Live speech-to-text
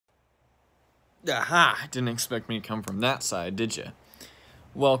Aha! Didn't expect me to come from that side, did you?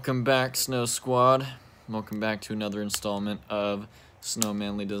 Welcome back, Snow Squad. Welcome back to another installment of Snow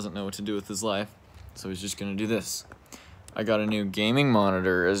Manly Doesn't Know What to Do with His Life, so he's just gonna do this. I got a new gaming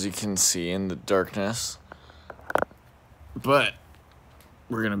monitor, as you can see in the darkness, but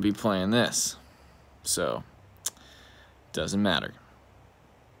we're gonna be playing this, so doesn't matter.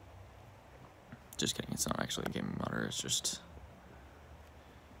 Just kidding, it's not actually a gaming monitor, it's just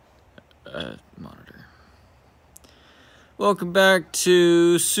a monitor. Welcome back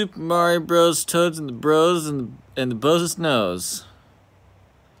to Super Mario Bros. Toads and the Bros and the Boz's Nose.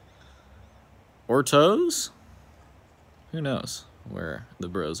 Or Toes? Who knows where the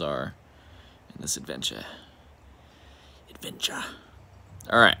bros are in this adventure.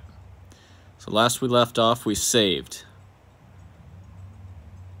 Alright. So last we left off, we saved.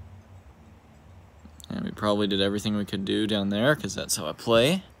 And we probably did everything we could do down there, because that's how I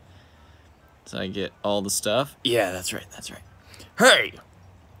play. So I get all the stuff. Yeah, that's right. Hey!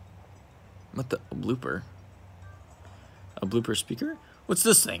 What the? A blooper? A blooper speaker? What's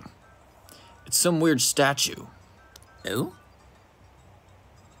this thing? It's some weird statue. Oh?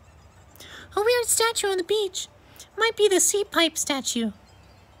 A weird statue on the beach. Might be the sea pipe statue.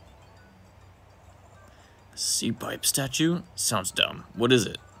 Sea pipe statue? Sounds dumb. What is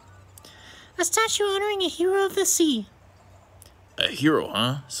it? A statue honoring a hero of the sea. A hero,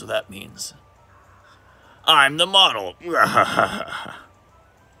 huh? So that means I'm the model. ...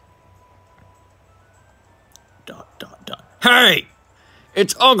 Hey!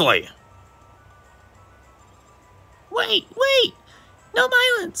 It's ugly! Wait! No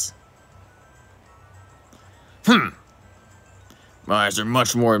violence! My eyes are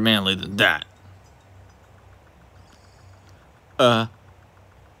much more manly than that. Oh,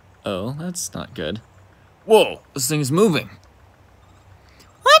 that's not good. Whoa, this thing is moving.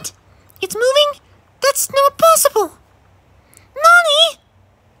 What? It's moving? That's not possible! Nani?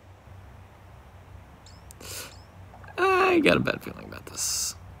 I got a bad feeling about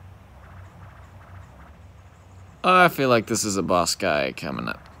this. I feel like this is a boss guy coming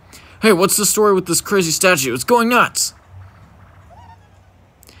up. Hey, what's the story with this crazy statue? It's going nuts!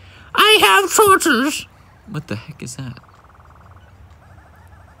 I have torches! What the heck is that?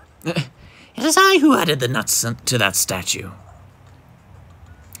 It is I who added the nuts to that statue.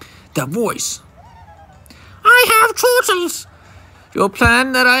 That voice! I have torches! Your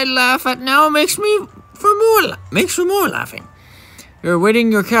plan that I laugh at now makes for more laughing. You're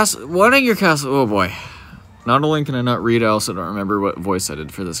wanting your castle. Oh boy. Not only can I not read, I also don't remember what voice I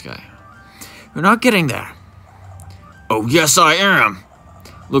did for this guy. You're not getting there. Oh, yes, I am.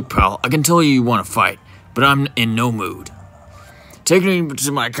 Look, pal, I can tell you want to fight, but I'm in no mood. Take me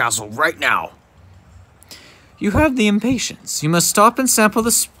to my castle right now. You have the impatience. You must stop and sample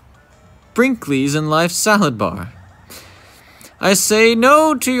the sprinklies in life's salad bar. I say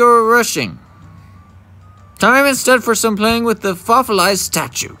no to your rushing. Time instead for some playing with the fossilized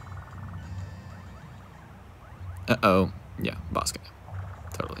statue. Uh-oh. Yeah, boss guy.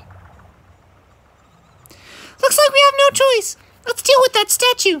 Totally. Looks like we have no choice. Let's deal with that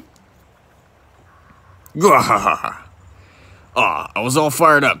statue. I was all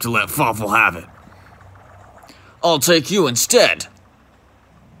fired up to let Fawful have it. I'll take you instead.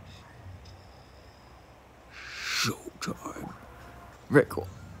 Showtime. Very cool.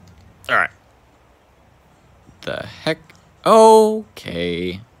 Alright. The heck?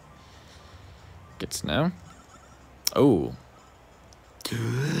 Okay. Good to know. Oh.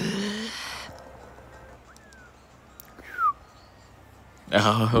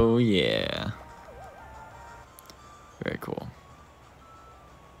 Oh, yeah. Very cool.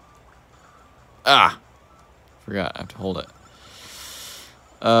 Forgot, I have to hold it.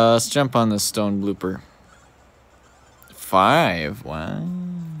 Let's jump on this stone blooper. 5, wow.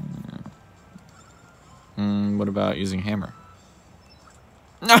 What about using hammer?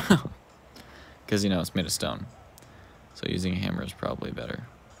 No! Because, it's made of stone. So using a hammer is probably better.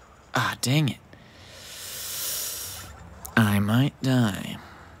 Dang it. I might die.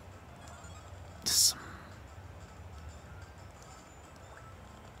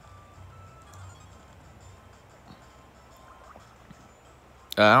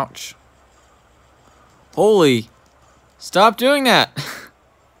 Ouch. Holy. Stop doing that.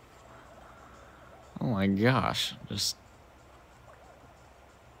 Oh my gosh. Just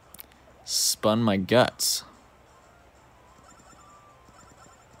spun my guts.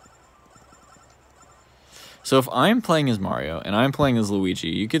 So if I'm playing as Mario and I'm playing as Luigi,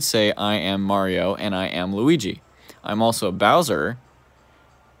 you could say I am Mario and I am Luigi. I'm also Bowser,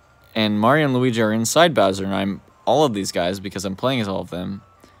 and Mario and Luigi are inside Bowser, and I'm all of these guys because I'm playing as all of them.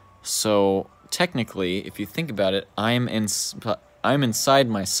 So technically, if you think about it, I'm inside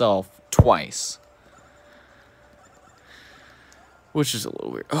myself twice. Which is a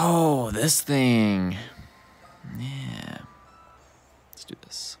little weird. Oh, this thing. Yeah. Let's do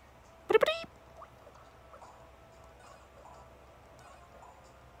this.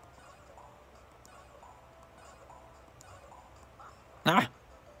 Ah!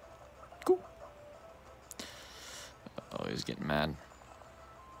 Cool. Oh, he's getting mad.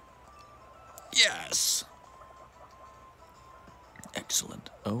 Yes! Excellent.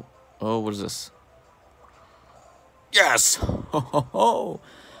 Oh, what is this? Yes! Ho, ho, ho!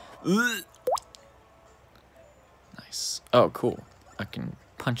 Ugh. Nice. Oh, cool. I can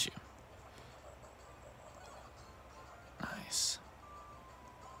punch you. Nice.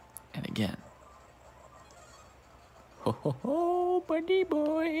 And again. Ho, ho, ho, buddy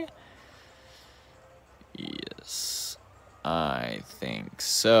boy. Yes. I think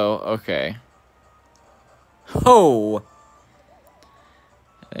so. Okay. Ho!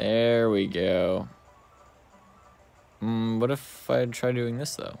 There we go. What if I try doing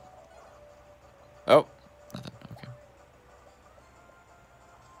this, though? Oh, nothing. Okay.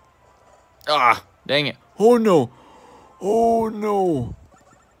 Ah, dang it. Oh, no. Oh, no.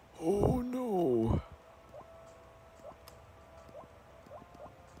 Oh, no.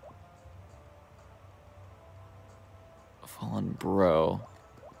 Fallen bro.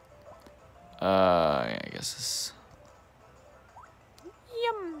 I guess this.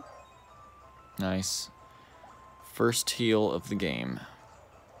 Yum. Nice. First heal of the game.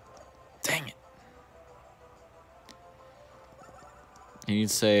 Dang it. And you'd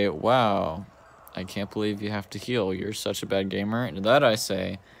say, wow, I can't believe you have to heal. You're such a bad gamer. And to that I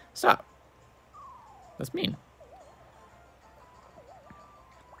say, stop. That's mean.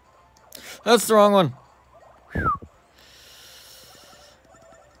 That's the wrong one.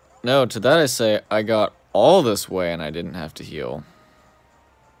 No, to that I say, I got all this way and I didn't have to heal.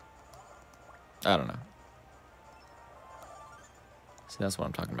 I don't know. See, that's what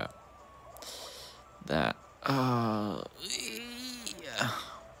I'm talking about. That. Yeah.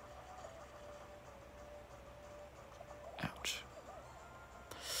 Ouch.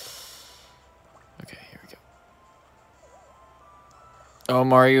 Okay, here we go. Oh,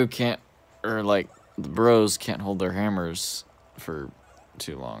 Mario can't, or like, the bros can't hold their hammers for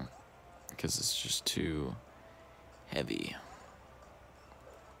too long. Because it's just too heavy.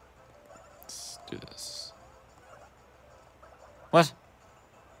 Let's do this. What?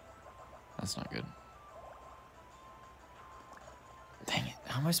 That's not good. Dang it.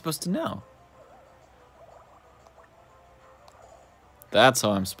 How am I supposed to know? That's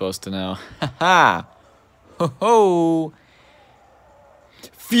how I'm supposed to know. Ha-ha! Ho-ho!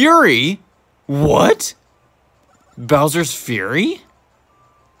 Fury? What? Bowser's Fury?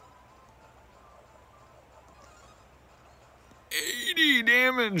 80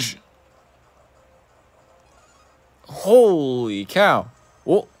 damage! Holy cow.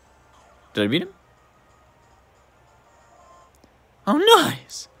 Oh, did I beat him? Oh,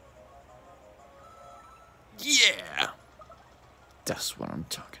 nice. Yeah. That's what I'm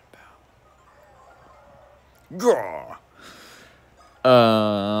talking about. Grr.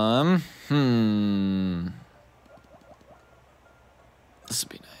 This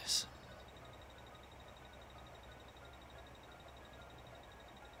would be nice.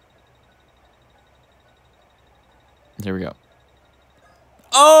 There we go.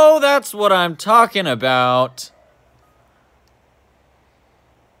 Oh, that's what I'm talking about.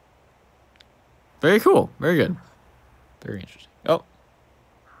 Very cool. Very good. Very interesting. Oh.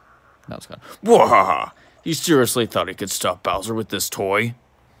 Now it's gone. Whoa! He seriously thought he could stop Bowser with this toy?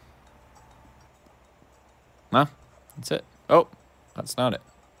 Huh? That's it. Oh, that's not it.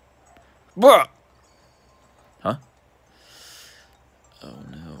 Whoa! Huh? Oh,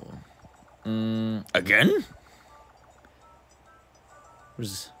 no. Again?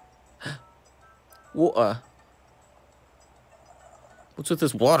 What's with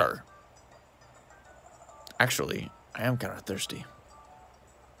this water? Actually, I am kind of thirsty.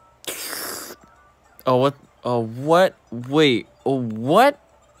 Oh, what? Oh, what? Wait. Oh, what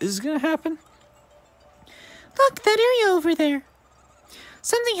is gonna happen? Look, that area over there.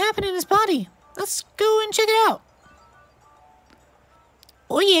 Something happened in his body. Let's go and check it out.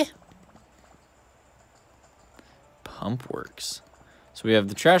 Oh, yeah. Pump works. So we have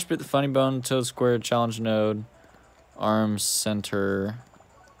the trash bit, the funny bone, toad square, challenge node, arms center.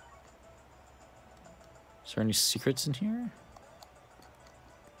 Is there any secrets in here?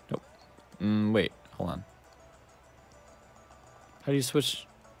 Nope. Wait, hold on. How do you switch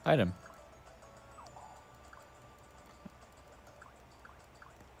item?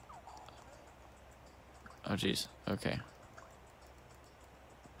 Oh, jeez. Okay.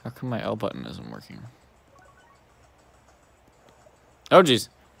 How come my L button isn't working? Oh, jeez.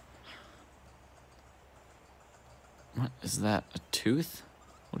 What is that? A tooth?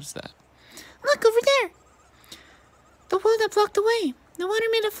 What is that? Look, over there! The wall that blocked the way. The water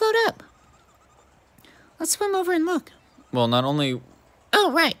made it float up. Let's swim over and look. Well, not only...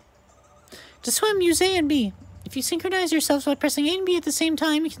 Oh, right. To swim, use A and B. If you synchronize yourselves by pressing A and B at the same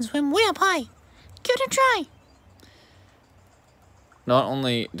time, you can swim way up high. Give it a try. Not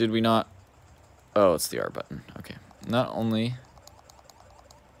only did we not... Oh, it's the R button. Okay. Not only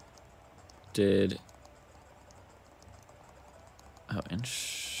did... Oh,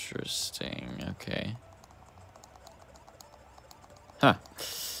 interesting. Okay. Huh.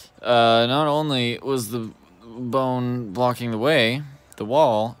 Not only was the bone blocking the way, the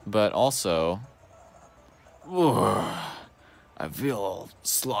wall, but also... I feel all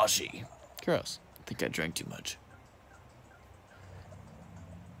sloshy. Gross. I think I drank too much.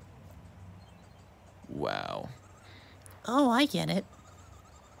 Wow. Oh, I get it.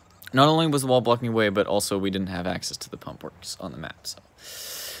 Not only was the wall blocking the way, but also we didn't have access to the pump works on the map, so...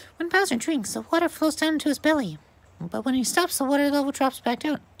 When Bowser drinks, the water flows down into his belly. But when he stops, the water level drops back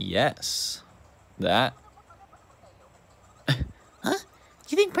down. Yes. That... Huh?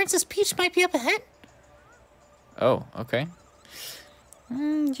 You think Princess Peach might be up ahead? Oh, okay.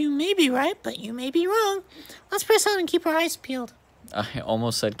 You may be right, but you may be wrong. Let's press on and keep our eyes peeled. I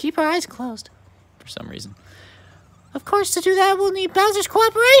almost said Keep our eyes closed. for some reason. Of course, to do that, we'll need Bowser's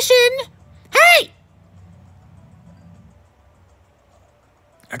cooperation. Hey!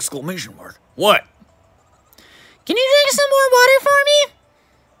 Exclamation mark. What? Can you drink some more water for me?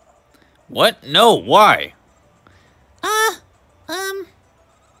 What? No, why?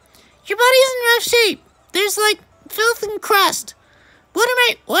 Your body's in rough shape. There's, like, filth and crust. Water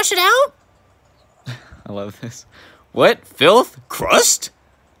might wash it out. I love this. What? Filth? Crust?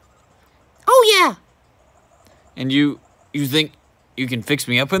 Oh, yeah. And you think you can fix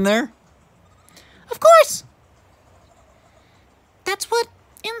me up in there? Of course. That's what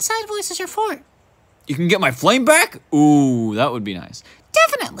inside voices are for. You can get my flame back? Ooh, that would be nice.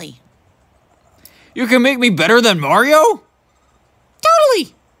 Definitely. You can make me better than Mario?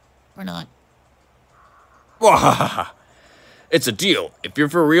 Totally. Or not. Wahahaha. It's a deal. If you're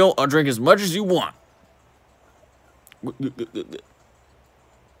for real, I'll drink as much as you want.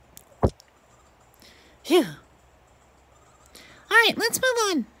 Phew. Alright, let's move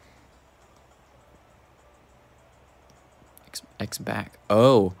on. X back.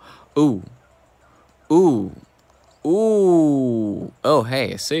 Oh. Ooh. Ooh. Ooh. Oh,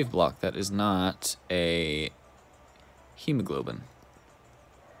 hey, a save block. That is not a hemoglobin.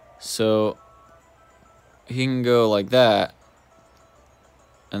 So, he can go like that.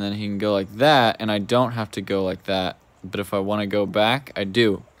 And then he can go like that. And I don't have to go like that. But if I want to go back, I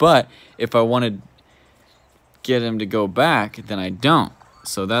do. But if I want to get him to go back, then I don't.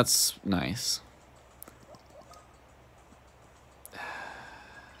 So that's nice.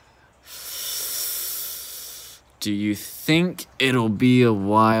 Do you think it'll be a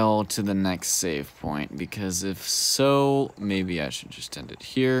while to the next save point? Because if so, maybe I should just end it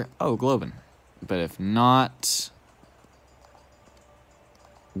here. Oh, Globin. But if not,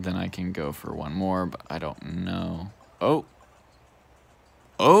 then I can go for one more, but I don't know. Oh.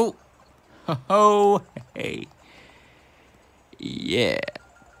 Oh. Oh, hey. Yeah.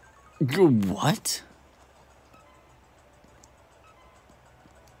 What?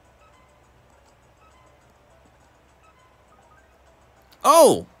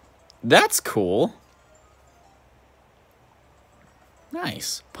 Oh, that's cool.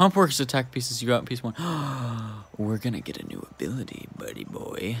 Nice. Pump works attack pieces you got in piece 1. We're gonna get a new ability, buddy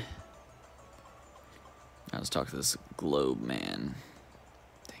boy. Now let's talk to this globe man.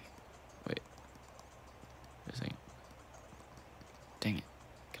 Dang it. Wait. Wait a second. Dang it.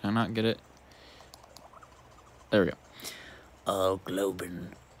 Can I not get it? There we go. Oh, Globin,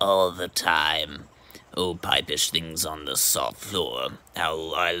 all the time. Oh, pipish things on the soft floor,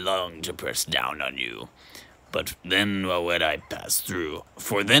 how I long to press down on you. But then would I pass through,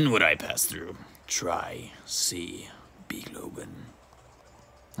 for then would I pass through. Try, see, be Globin.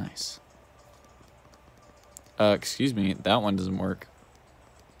 Nice. Excuse me, that one doesn't work.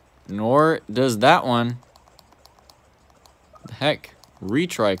 Nor does that one. The heck?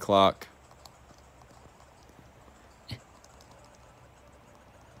 Retry clock.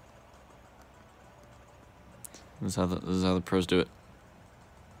 This is how the pros do it.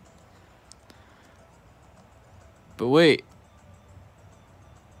 But wait.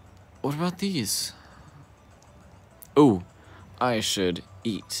 What about these? Oh, I should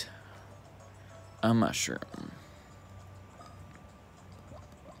eat. a mushroom.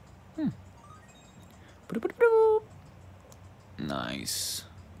 Nice.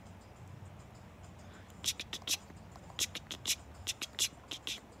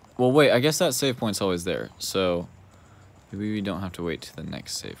 Well, wait, I guess that save point's always there, so maybe we don't have to wait to the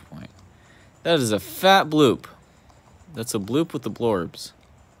next save point. That is a fat bloop. That's a bloop with the blorbs,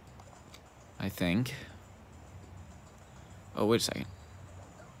 I think. Oh, wait a second.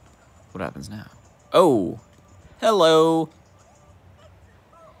 What happens now? Oh, hello.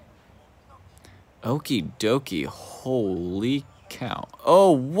 Okie dokie, holy cow.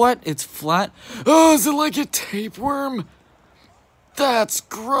 Oh, what? It's flat? Oh, is it like a tapeworm? That's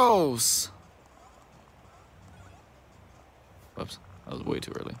gross. Whoops, that was way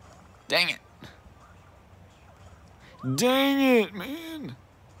too early. Dang it. Dang it, man.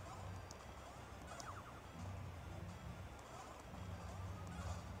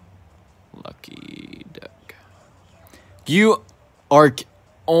 Lucky duck. You are...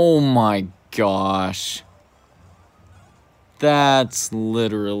 Oh my gosh. That's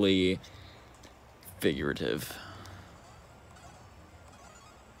literally figurative.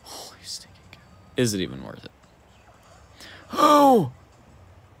 Holy stinking cow. Is it even worth it? Oh!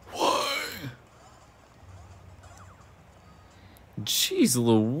 Why? Jeez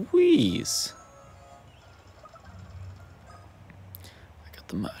Louise. I got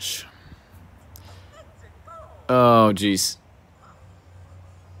the mush. Oh, jeez.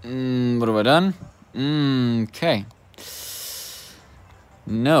 What have I done? Okay.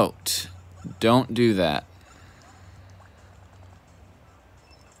 Note, don't do that.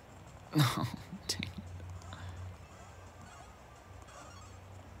 Oh, dang it.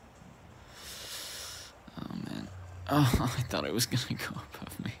 Oh, man. Oh, I thought it was going to go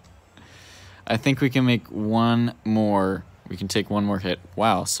above me. I think we can make one more. We can take one more hit.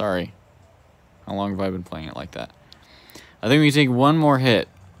 Wow, sorry. How long have I been playing it like that? I think we can take one more hit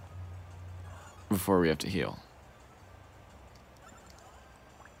before we have to heal.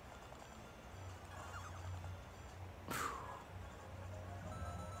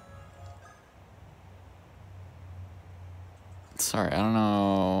 Sorry, I don't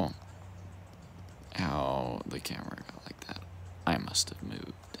know how the camera got like that. I must have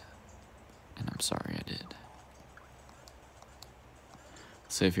moved. And I'm sorry I did.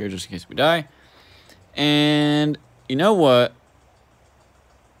 Save here just in case we die. And you know what?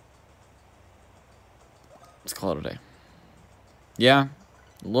 Let's call it a day. Yeah,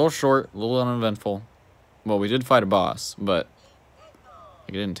 a little short, a little uneventful. Well, we did fight a boss, but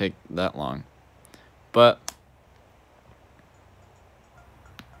it didn't take that long. But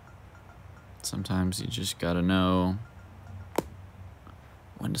sometimes you just gotta know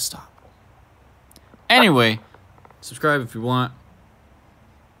when to stop. Anyway, subscribe if you want.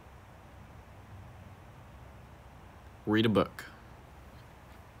 Read a book.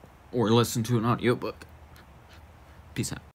 Or listen to an audiobook. Peace out.